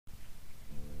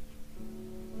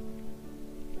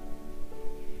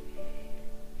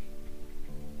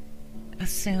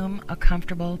Assume a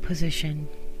comfortable position.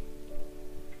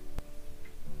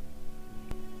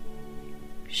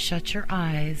 Shut your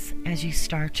eyes as you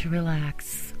start to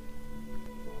relax.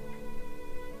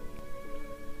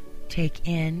 Take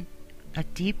in a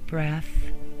deep breath.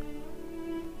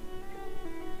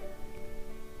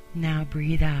 Now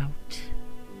breathe out.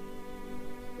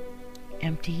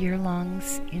 Empty your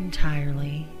lungs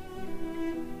entirely.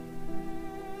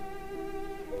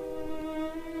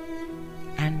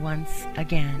 And once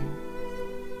again.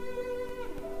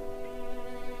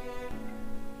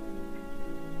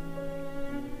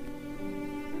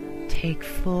 Take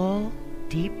full,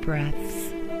 deep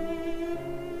breaths,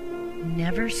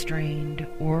 never strained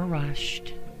or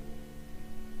rushed.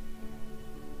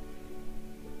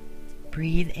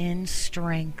 Breathe in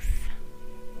strength.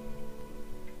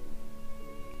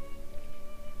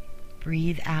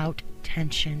 Breathe out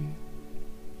tension.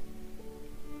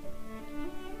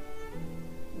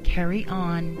 Carry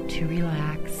on to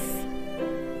relax.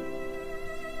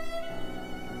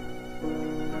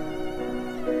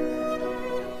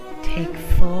 Take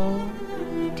full,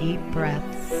 deep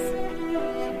breaths.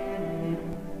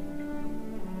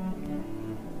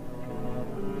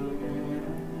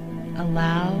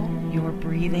 Allow your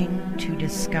breathing to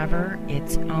discover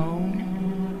its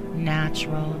own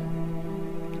natural,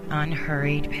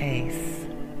 unhurried pace.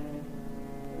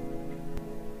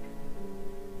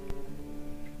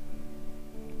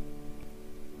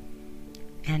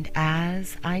 And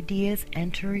as ideas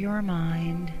enter your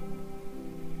mind,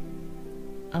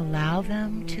 allow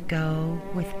them to go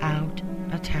without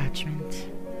attachment.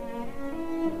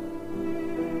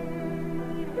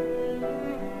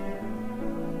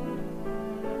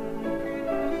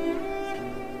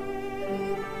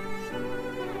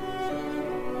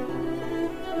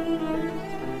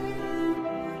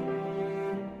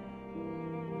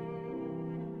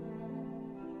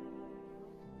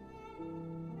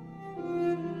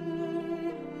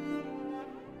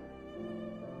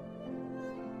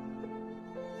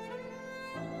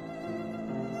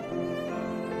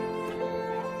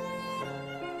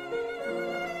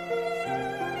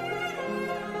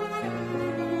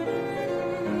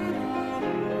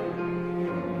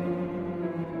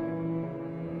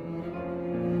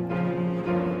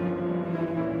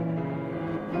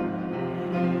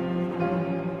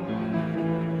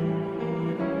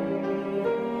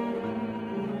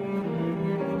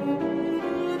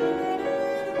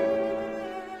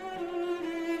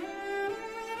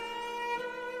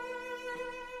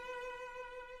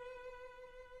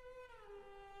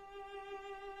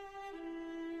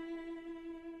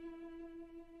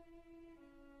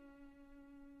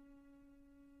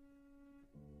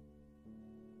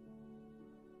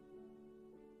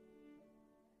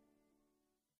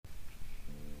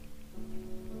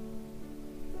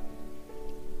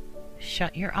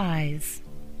 Shut your eyes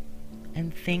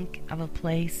and think of a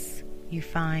place you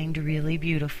find really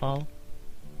beautiful.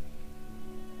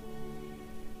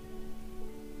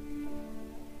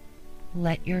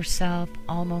 Let yourself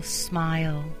almost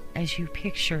smile as you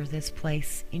picture this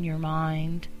place in your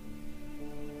mind.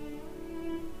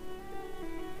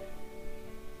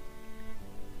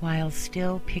 While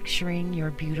still picturing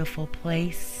your beautiful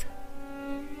place,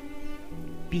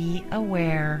 be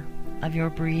aware of your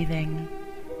breathing.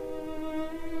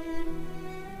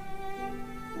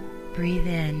 Breathe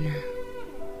in.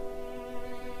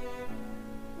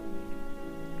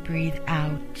 Breathe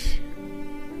out.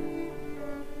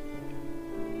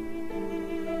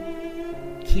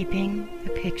 Keeping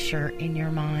the picture in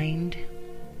your mind,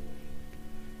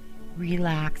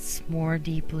 relax more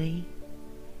deeply,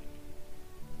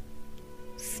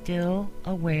 still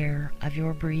aware of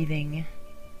your breathing.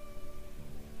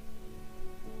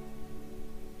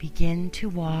 Begin to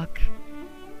walk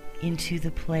into the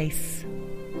place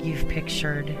you've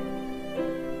pictured.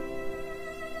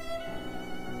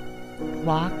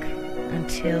 Walk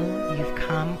until you've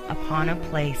come upon a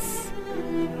place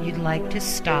you'd like to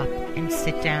stop and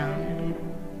sit down.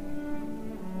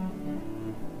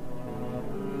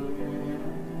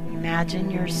 Imagine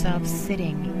yourself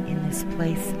sitting in this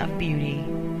place of beauty.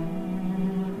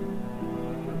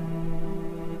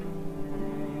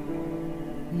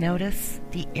 Notice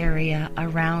the area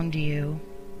around you.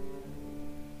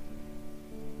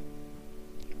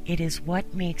 It is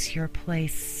what makes your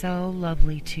place so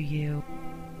lovely to you.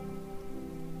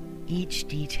 Each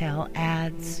detail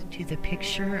adds to the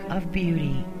picture of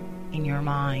beauty in your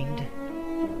mind.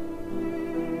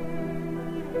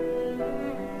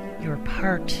 You're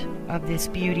part of this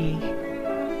beauty.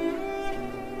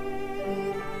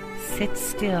 Sit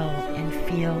still and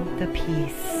feel the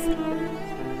peace.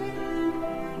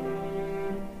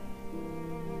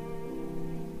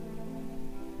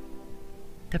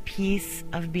 the peace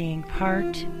of being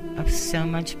part of so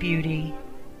much beauty.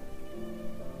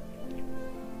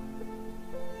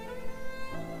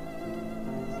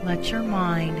 Let your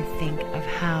mind think of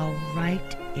how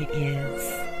right it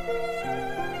is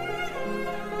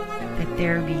that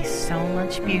there be so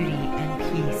much beauty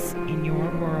and peace in your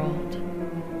world,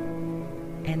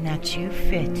 and that you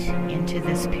fit into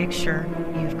this picture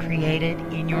you've created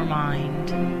in your mind.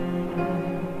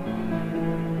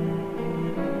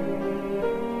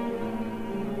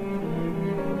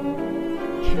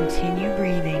 Continue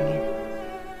breathing.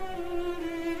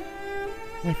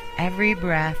 With every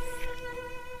breath,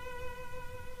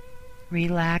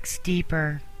 relax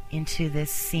deeper into this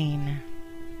scene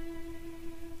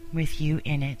with you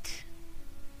in it.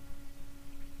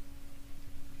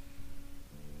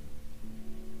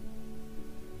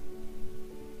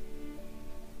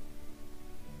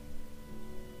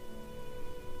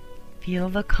 Feel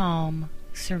the calm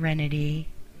serenity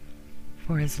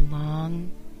for as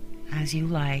long as you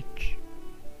like.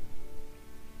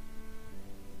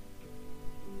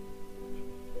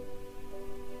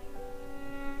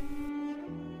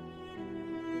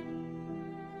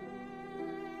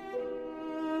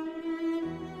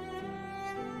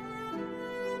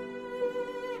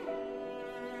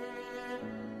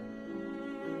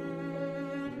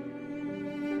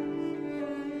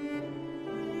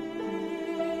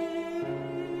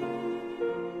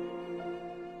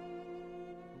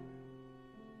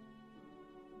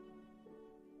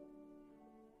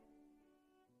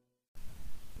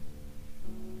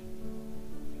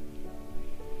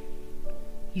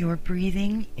 Your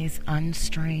breathing is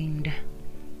unstrained.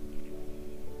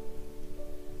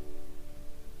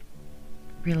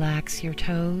 Relax your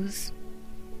toes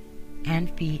and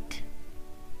feet.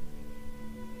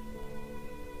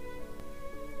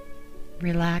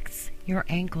 Relax your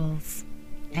ankles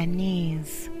and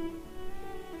knees.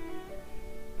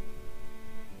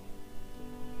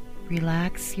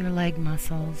 Relax your leg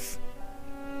muscles.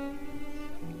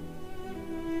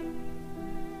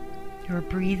 Your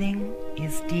breathing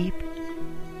is deep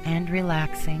and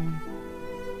relaxing.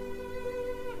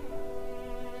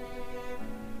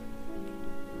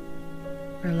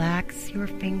 Relax your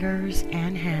fingers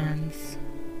and hands.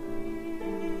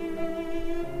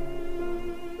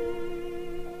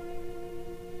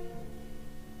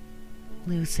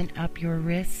 Loosen up your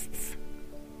wrists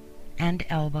and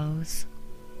elbows.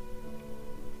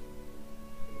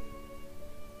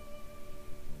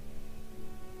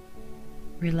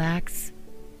 Relax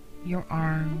your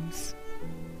arms.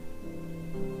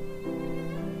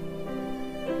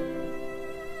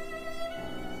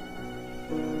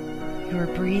 Your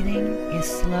breathing is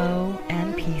slow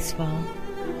and peaceful.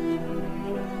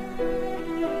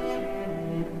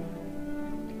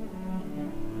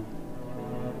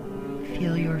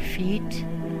 Feel your feet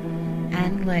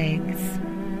and legs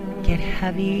get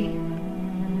heavy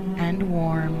and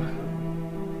warm.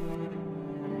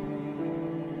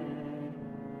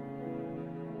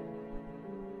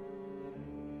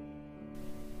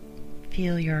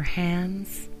 Feel your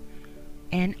hands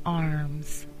and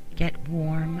arms get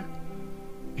warm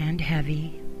and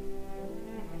heavy.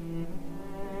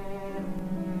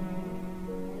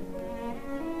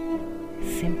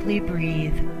 Simply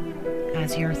breathe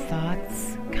as your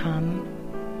thoughts come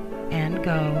and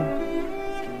go.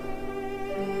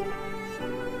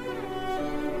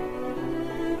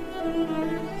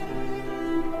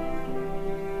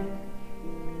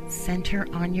 Center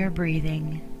on your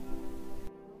breathing.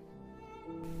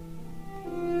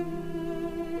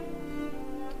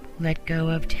 Let go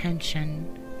of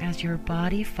tension as your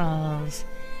body falls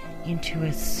into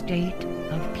a state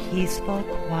of peaceful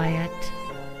quiet.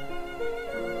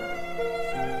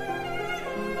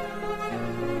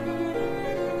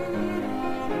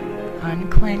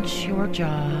 Unclench your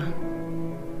jaw.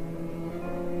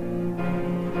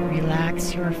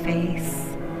 Relax your face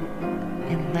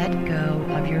and let go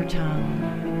of your tongue.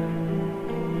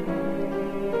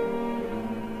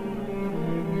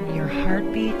 Your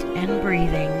heartbeat and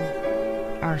breathing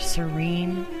are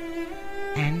serene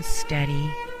and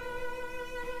steady.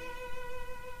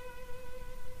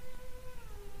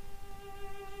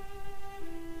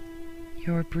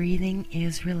 Your breathing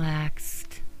is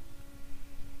relaxed.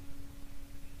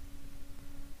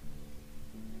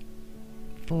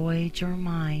 Void your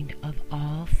mind of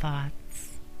all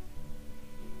thoughts.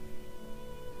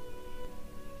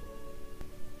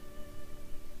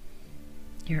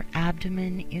 Your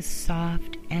abdomen is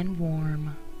soft and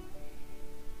warm.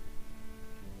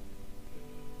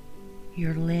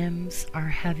 Your limbs are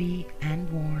heavy and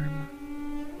warm.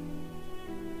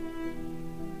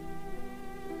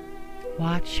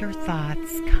 Watch your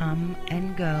thoughts come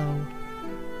and go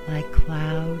like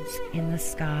clouds in the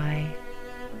sky.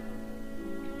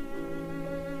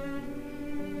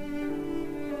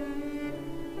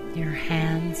 Your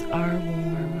hands are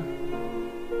warm.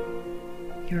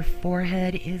 Your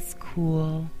forehead is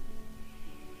cool.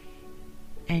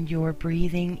 And your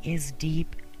breathing is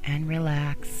deep and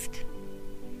relaxed.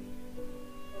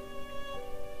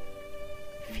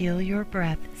 Feel your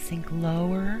breath sink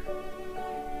lower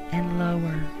and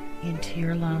lower into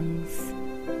your lungs.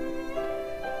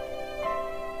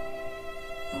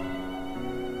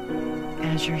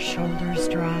 As your shoulders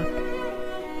drop,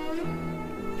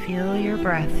 feel your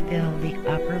breath fill the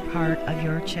upper part of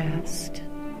your chest.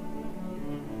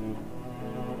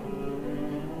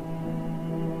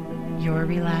 You're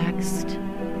relaxed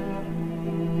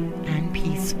and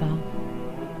peaceful.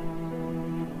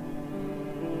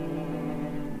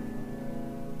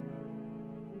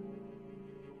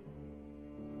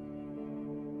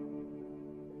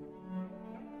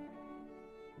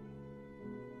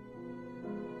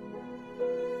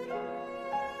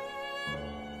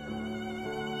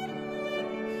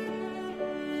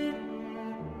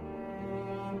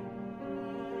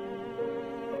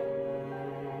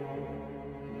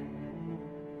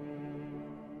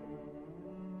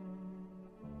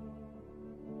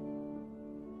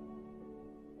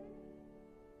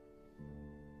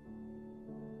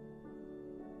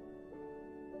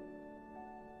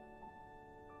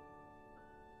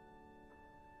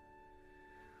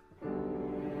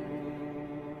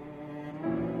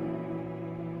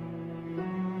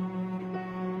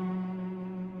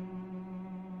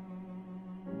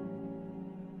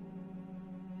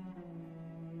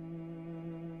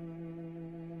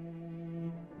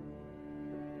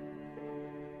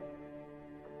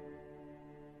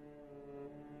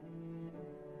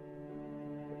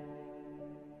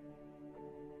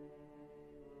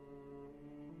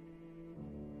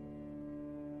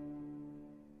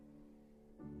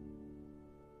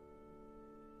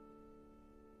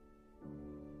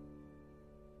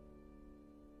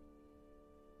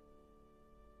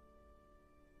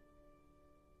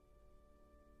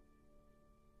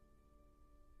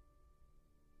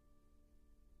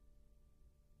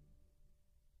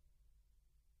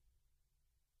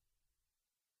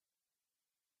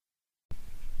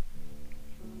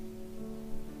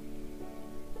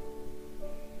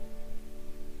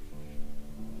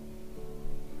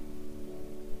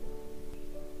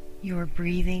 Your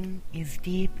breathing is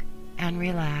deep and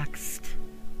relaxed.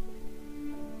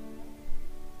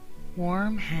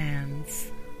 Warm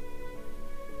hands,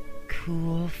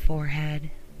 cool forehead.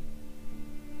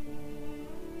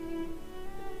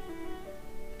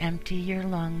 Empty your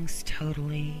lungs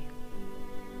totally.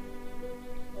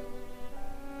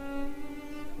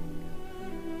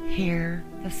 Hear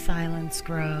the silence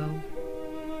grow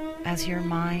as your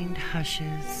mind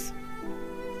hushes.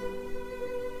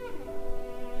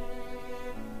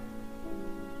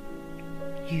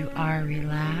 You are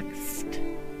relaxed,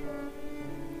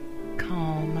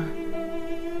 calm,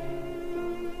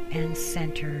 and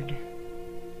centered.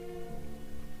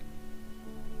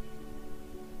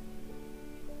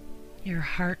 Your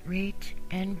heart rate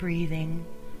and breathing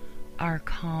are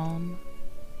calm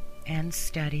and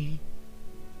steady.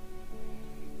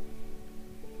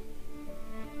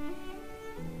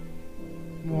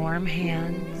 Warm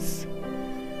hands,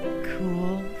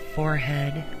 cool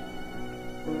forehead.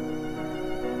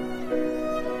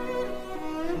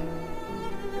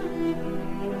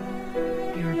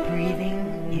 Your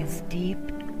breathing is deep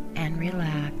and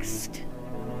relaxed.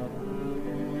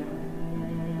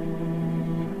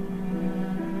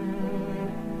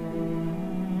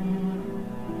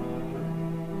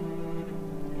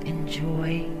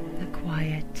 Enjoy the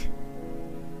quiet.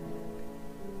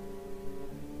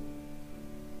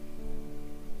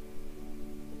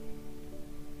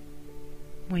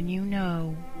 When you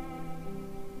know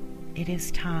it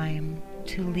is time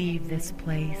to leave this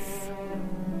place,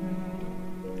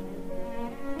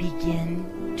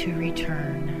 begin to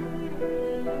return.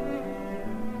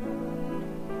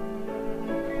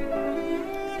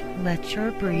 Let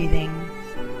your breathing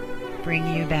bring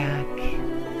you back.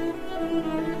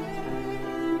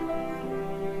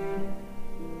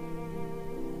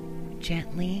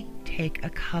 Gently take a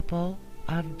couple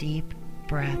of deep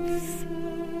breaths.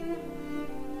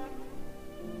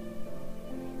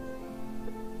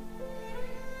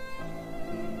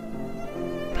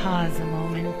 Pause a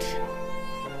moment.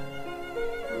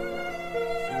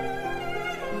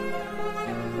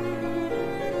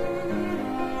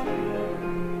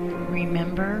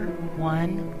 Remember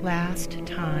one last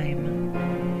time.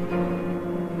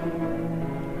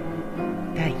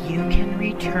 that you can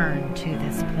return to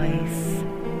this place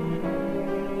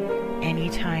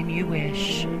anytime you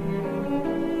wish.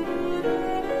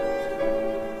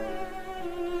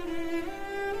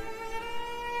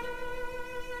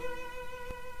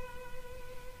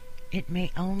 It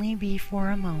may only be for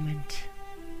a moment,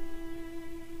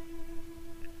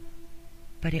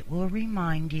 but it will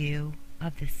remind you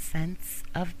of the sense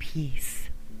of peace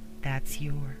that's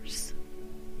yours.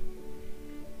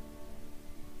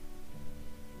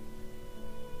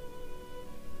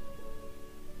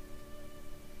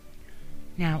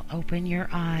 Now open your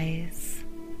eyes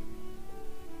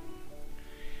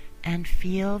and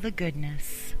feel the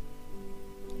goodness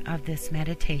of this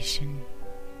meditation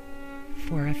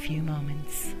for a few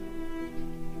moments.